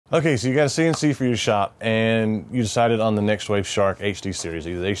Okay, so you got a CNC for your shop, and you decided on the Nextwave Shark HD series,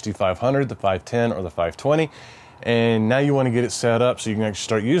 either the HD500, the 510, or the 520, and now you want to get it set up so you can actually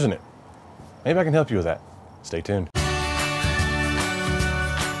start using it. Maybe I can help you with that. Stay tuned.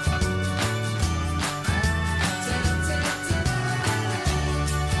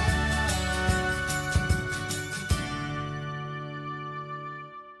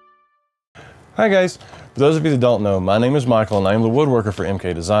 Hi guys, for those of you that don't know, my name is Michael and I'm the woodworker for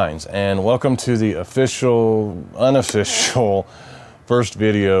MK Designs, and welcome to the unofficial first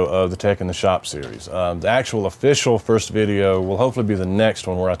video of the Tech in the Shop series. The actual official first video will hopefully be the next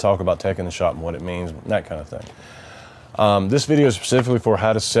one where I talk about Tech in the Shop and what it means, that kind of thing. This video is specifically for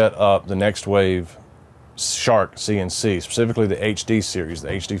how to set up the Nextwave Shark CNC, specifically the HD series, the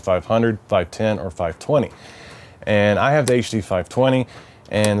HD 500, 510, or 520. And I have the HD 520.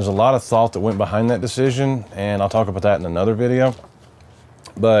 And there's a lot of thought that went behind that decision, and I'll talk about that in another video.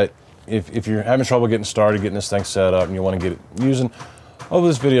 But if you're having trouble getting started, getting this thing set up, and you want to get it using, hopefully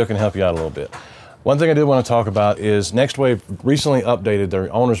this video can help you out a little bit. One thing I did want to talk about is Nextwave recently updated their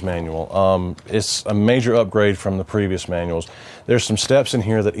owner's manual. It's a major upgrade from the previous manuals. There's some steps in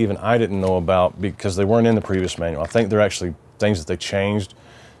here that even I didn't know about because they weren't in the previous manual. I think they're actually things that they changed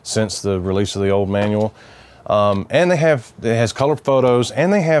since the release of the old manual. And it has colored photos,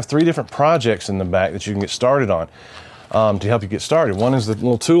 and they have 3 different projects in the back that you can get started on to help you get started. One is the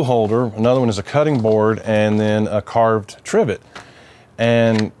little tool holder, another one is a cutting board, and then a carved trivet.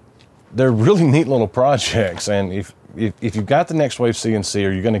 And they're really neat little projects. And if you've got the Nextwave CNC,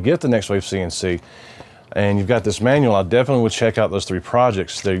 or you're going to get the Nextwave CNC, and you've got this manual, I definitely would check out those 3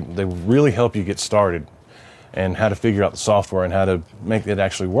 projects. They really help you get started and how to figure out the software and how to make it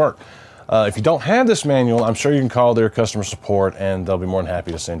actually work. If you don't have this manual, I'm sure you can call their customer support and they'll be more than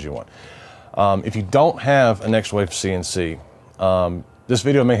happy to send you one. If you don't have a Nextwave CNC, this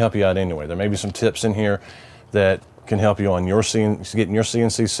video may help you out anyway. There may be some tips in here that can help you on your getting your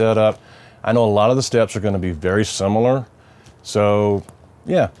CNC set up. I know a lot of the steps are going to be very similar. So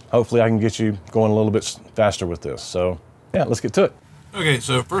yeah, hopefully I can get you going a little bit faster with this. So yeah, let's get to it. Okay,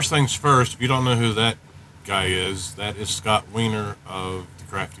 so first things first, if you don't know who that guy is, that is Scott Wiener of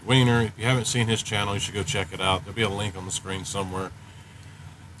Crafty Wiener. If you haven't seen his channel, you should go check it out. There'll be a link on the screen somewhere.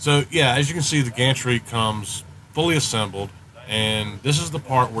 So yeah, as you can see, the gantry comes fully assembled, and this is the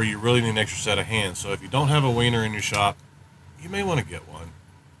part where you really need an extra set of hands. So if you don't have a Wiener in your shop, you may want to get one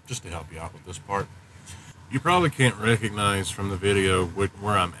just to help you out with this part. You probably can't recognize from the video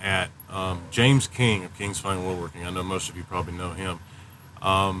where I'm at. James King of King's Fine Woodworking, I know most of you probably know him.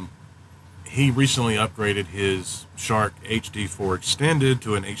 He recently upgraded his Shark HD4 Extended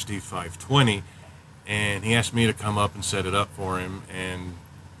to an HD 520, and he asked me to come up and set it up for him, and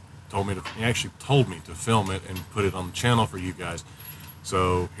he actually told me to film it and put it on the channel for you guys.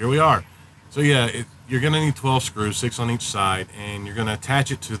 So here we are. So yeah, you're going to need 12 screws, 6 on each side, and you're going to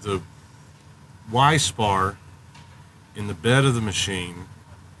attach it to the Y-spar in the bed of the machine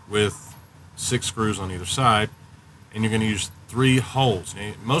with 6 screws on either side, and you're going to use 3 holes.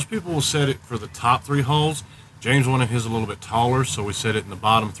 Now, most people will set it for the top 3 holes. James wanted his a little bit taller, so we set it in the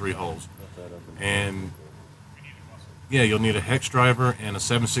bottom 3 holes. And yeah, you'll need a hex driver and a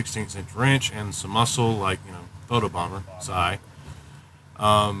 7/16 inch wrench and some muscle, like, you know, photo bomber, SI.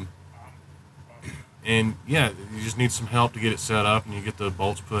 And yeah, you just need some help to get it set up, and you get the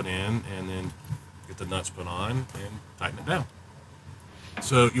bolts put in, and then get the nuts put on and tighten it down.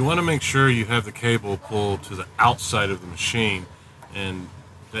 So you want to make sure you have the cable pulled to the outside of the machine, and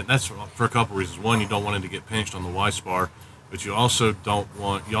that's for a couple reasons. One, you don't want it to get pinched on the Y-spar, but you also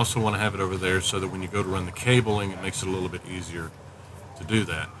want to have it over there so that when you go to run the cabling, it makes it a little bit easier to do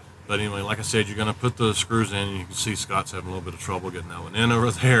that. But anyway, like I said, you're going to put the screws in, and you can see Scott's having a little bit of trouble getting that one in over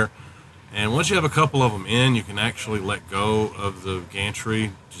there. And once you have a couple of them in, you can actually let go of the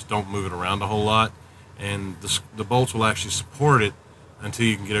gantry. Just don't move it around a whole lot, and the bolts will actually support it until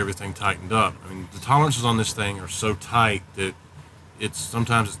you can get everything tightened up. I mean, the tolerances on this thing are so tight that it's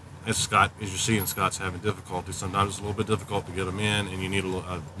sometimes, as you see, and Scott's having difficulty, sometimes it's a little bit difficult to get them in, and you need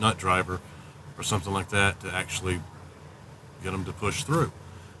a nut driver or something like that to actually get them to push through.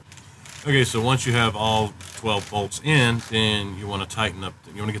 Okay, so once you have all 12 bolts in, then you want to tighten up,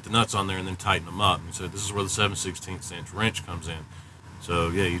 you want to get the nuts on there and then tighten them up. And so this is where the 7/16 inch wrench comes in. So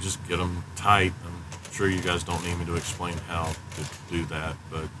yeah, you just get them tight. I'm sure you guys don't need me to explain how to do that,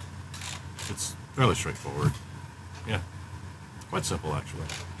 but it's fairly straightforward. Yeah, quite simple actually.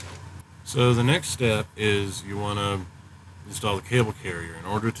 So the next step is you want to install the cable carrier. In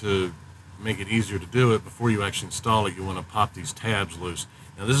order to make it easier to do it, before you actually install it, you want to pop these tabs loose.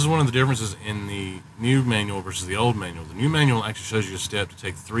 Now this is one of the differences in the new manual versus the old manual. The new manual actually shows you a step to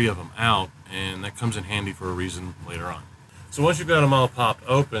take 3 of them out, and that comes in handy for a reason later on. So once you've got them all popped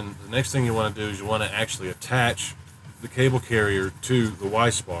open, the next thing you want to do is you want to actually attach the cable carrier to the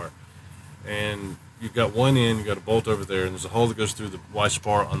Y-spar. And you've got one end, you've got a bolt over there, and there's a hole that goes through the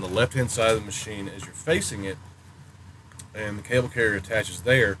Y-spar on the left-hand side of the machine as you're facing it, and the cable carrier attaches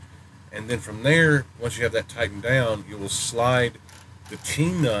there. And then from there, once you have that tightened down, you will slide the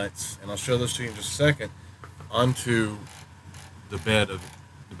T-nuts, and I'll show those to you in just a second, onto the bed of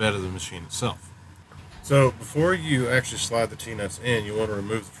the machine itself. So before you actually slide the T-nuts in, you want to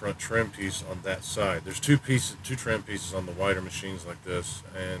remove the front trim piece on that side. There's two trim pieces on the wider machines like this,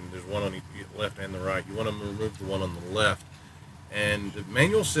 and there's one on the left and the right. You want to remove the one on the left, and the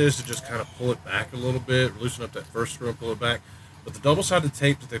manual says to just kind of pull it back a little bit, loosen up that first screw and pull it back. But the double-sided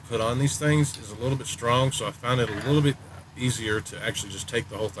tape that they put on these things is a little bit strong, so I found it a little bit easier to actually just take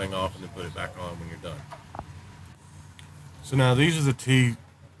the whole thing off and then put it back on when you're done. So now these are the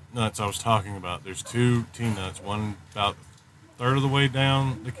T-nuts I was talking about. There's 2 T-nuts, one about a third of the way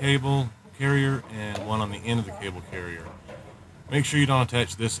down the cable carrier and one on the end of the cable carrier. Make sure you don't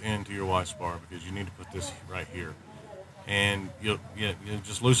attach this end to your Y-spar because you need to put this right here. And you'll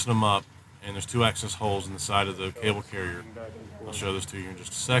just loosen them up, and there's 2 access holes in the side of the cable carrier. I'll show this to you in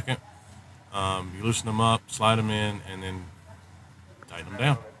just a second. You loosen them up, slide them in, and then tighten them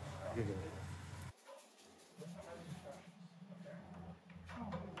down.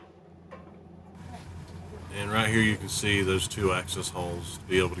 And right here you can see those 2 access holes to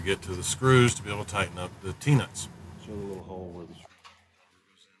be able to get to the screws to be able to tighten up the T-nuts. Show the little hole where the screw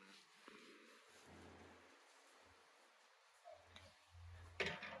goes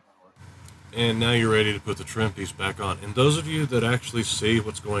in. And now you're ready to put the trim piece back on. And those of you that actually see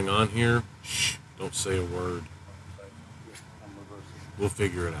what's going on here, shh, don't say a word. We'll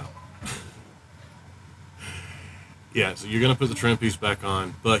figure it out. Yeah, so you're going to put the trim piece back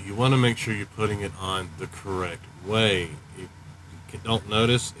on, but you want to make sure you're putting it on the correct way. If you don't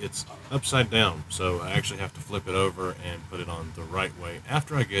notice, it's upside down, so I actually have to flip it over and put it on the right way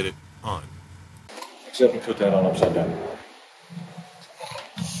after I get it on. Except we put that on upside down.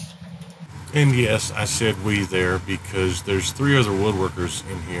 And yes, I said we there because there's 3 other woodworkers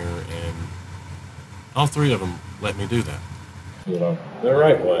in here, and all 3 of them let me do that. The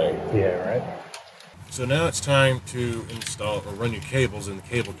right way. Yeah, right. So now it's time to install or run your cables in the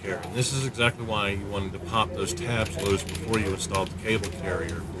cable carrier. And this is exactly why you wanted to pop those tabs loose before you installed the cable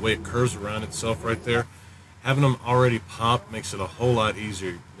carrier. The way it curves around itself right there, having them already popped makes it a whole lot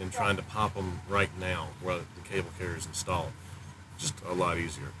easier than trying to pop them right now where the cable carrier is installed. Just a lot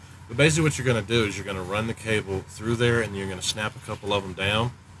easier. But basically what you're going to do is you're going to run the cable through there, and you're going to snap a couple of them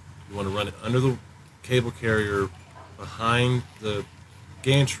down. You want to run it under the cable carrier, behind the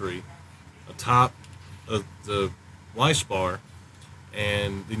gantry, atop of the Y-spar,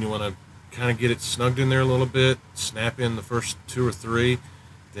 and then you want to kind of get it snugged in there a little bit, snap in the first 2 or 3,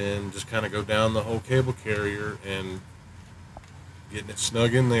 then just kind of go down the whole cable carrier and getting it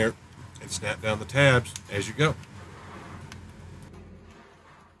snug in there and snap down the tabs as you go.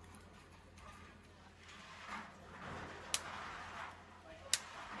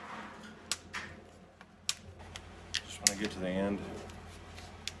 Just want to get to the end.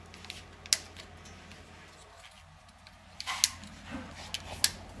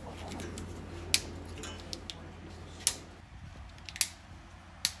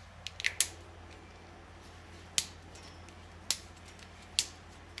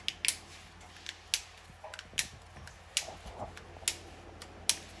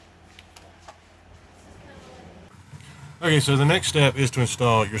 Okay, so the next step is to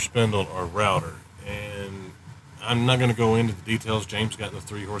install your spindle or router, and I'm not going to go into the details. James got the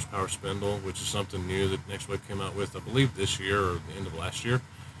 3 horsepower spindle, which is something new that Nextwave came out with, I believe this year or the end of last year.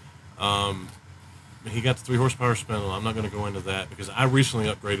 He got the 3 horsepower spindle. I'm not going to go into that because I recently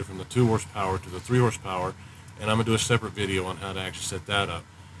upgraded from the 2 horsepower to the 3 horsepower, and I'm going to do a separate video on how to actually set that up.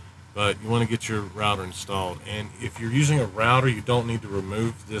 But you want to get your router installed, and if you're using a router, you don't need to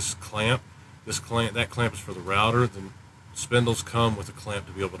remove this clamp. That clamp is for the router. The spindles come with a clamp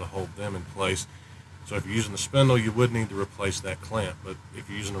to be able to hold them in place. So if you're using the spindle, you would need to replace that clamp, but if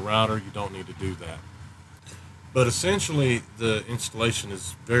you're using a router, you don't need to do that. But essentially, the installation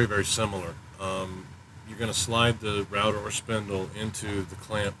is very, very similar. You're going to slide the router or spindle into the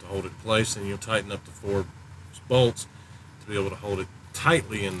clamp to hold it in place, and you'll tighten up the 4 bolts to be able to hold it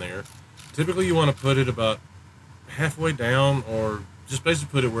tightly in there. Typically, you want to put it about halfway down, or just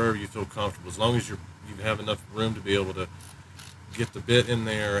basically put it wherever you feel comfortable, as long as you have enough room to be able to get the bit in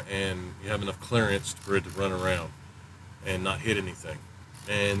there and you have enough clearance for it to run around and not hit anything.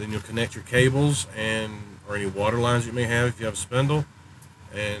 and then you'll connect your cables or any water lines you may have if you have a spindle,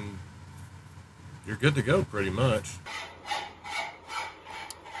 and you're good to go pretty much.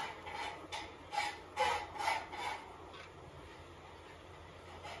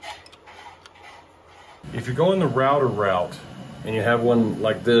 If you're going the router route and you have one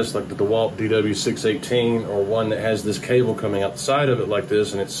like this, like the DeWalt DW618, or one that has this cable coming out the side of it like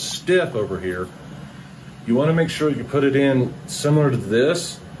this and it's stiff over here, you want to make sure you put it in similar to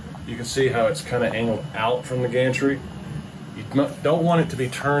this. You can see how it's kind of angled out from the gantry. You don't want it to be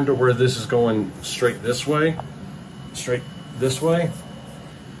turned to where this is going straight this way,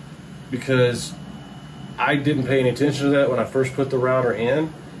 because I didn't pay any attention to that when I first put the router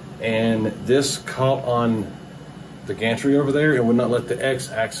in, and this caught on the gantry over there and would not let the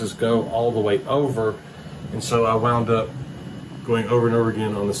X-axis go all the way over, and so I wound up going over and over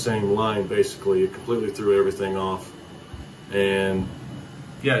again on the same line. Basically, it completely threw everything off. And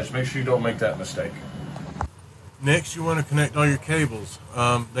yeah, just make sure you don't make that mistake. Next, you want to connect all your cables.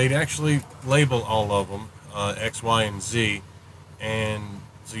 They'd actually label all of them, X, Y, and Z, and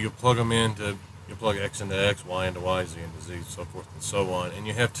so you plug them into, you plug X into X, Y into Y, Z into Z, so forth and so on. And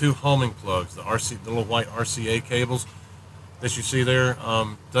you have two homing plugs, the little white RCA cables that you see there.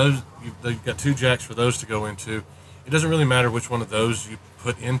 You've got two jacks for those to go into. It doesn't really matter which one of those you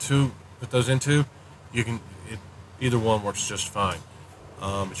put those into. You can, either one works just fine.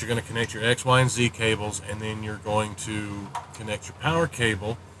 But you're going to connect your X, Y, and Z cables, and then you're going to connect your power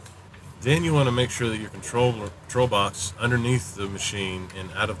cable. Then you want to make sure that your control box underneath the machine and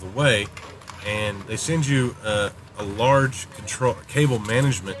out of the way. And they send you a large cable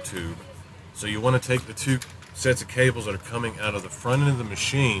management tube. So you want to take the two sets of cables that are coming out of the front end of the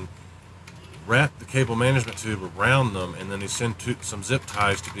machine, wrap the cable management tube around them, and then they send some zip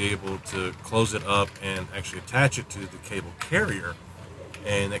ties to be able to close it up and actually attach it to the cable carrier.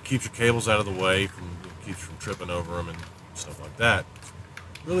 And that keeps your cables out of the way, keeps you from tripping over them and stuff like that.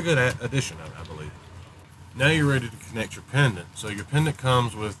 Really good addition, I believe. Now you're ready to connect your pendant. So your pendant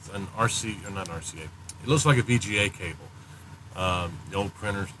comes with an not RCA. It looks like a VGA cable, the old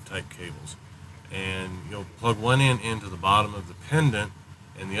printer type cables. And you'll plug one end into the bottom of the pendant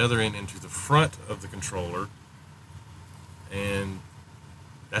and the other end into the front of the controller, and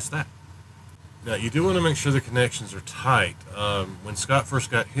that's that. Now you do want to make sure the connections are tight. When Scott first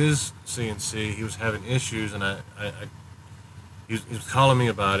got his CNC, he was having issues, and he was calling me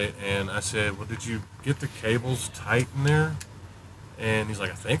about it, and I said, well, did you get the cables tight in there? And he's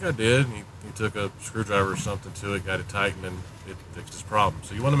like, I think I did. And he took a screwdriver or something to it, got it tightened, and it fixed his problem.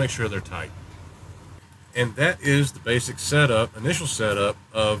 So you want to make sure they're tight. And that is the basic setup, initial setup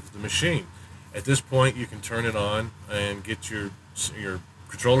of the machine. At this point, you can turn it on and get your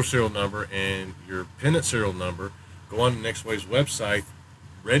controller serial number and your pendant serial number. Go on to Nextwave's website,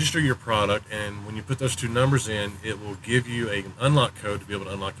 register your product, and when you put those two numbers in, it will give you an unlock code to be able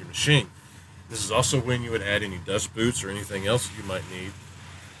to unlock your machine. This is also when you would add any dust boots or anything else that you might need,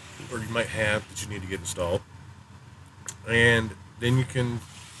 or you might have that you need to get installed. And then you can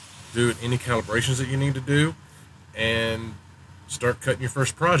do any calibrations that you need to do and start cutting your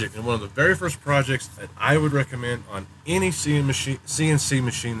first project. And one of the very first projects that I would recommend on any CNC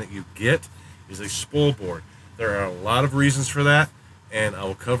machine that you get is a spool board. There are a lot of reasons for that, and I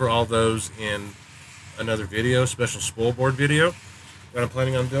will cover all those in another video, special spool board video that I'm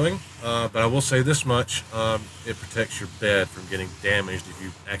planning on doing. But I will say this much, it protects your bed from getting damaged if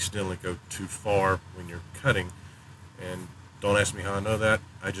you accidentally go too far when you're cutting. And don't ask me how I know that,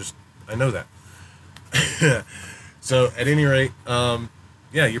 I know that. So at any rate,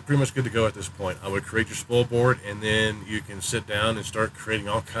 yeah, you're pretty much good to go at this point. I would create your spool board, and then you can sit down and start creating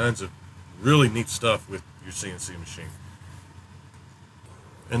all kinds of really neat stuff with your CNC machine.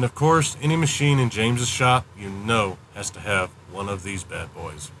 And of course, any machine in James's shop, you know, has to have one of these bad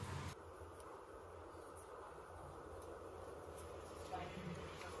boys.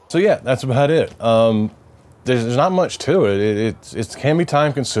 So yeah, that's about it. There's not much to it. It can be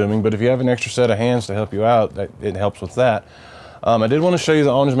time consuming, but if you have an extra set of hands to help you out, it helps with that. I did want to show you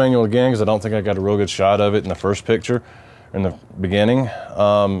the owner's manual again, because I don't think I got a real good shot of it in the first picture, in the beginning.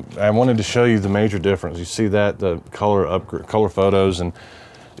 I wanted to show you the major difference. You see that, the color photos and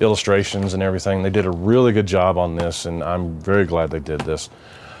illustrations and everything. They did a really good job on this, and I'm very glad they did this.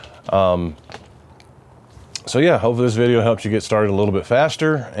 So yeah, hopefully this video helps you get started a little bit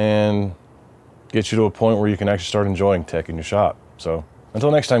faster and get you to a point where you can actually start enjoying tech in your shop. So until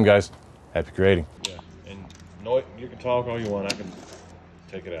next time, guys, happy creating. Yeah, and no, you can talk all you want. I can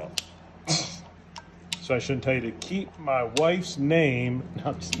take it out. So I shouldn't tell you to keep my wife's name. No,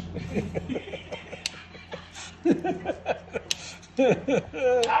 I'm just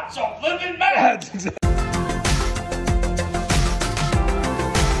I'm so flipping mad.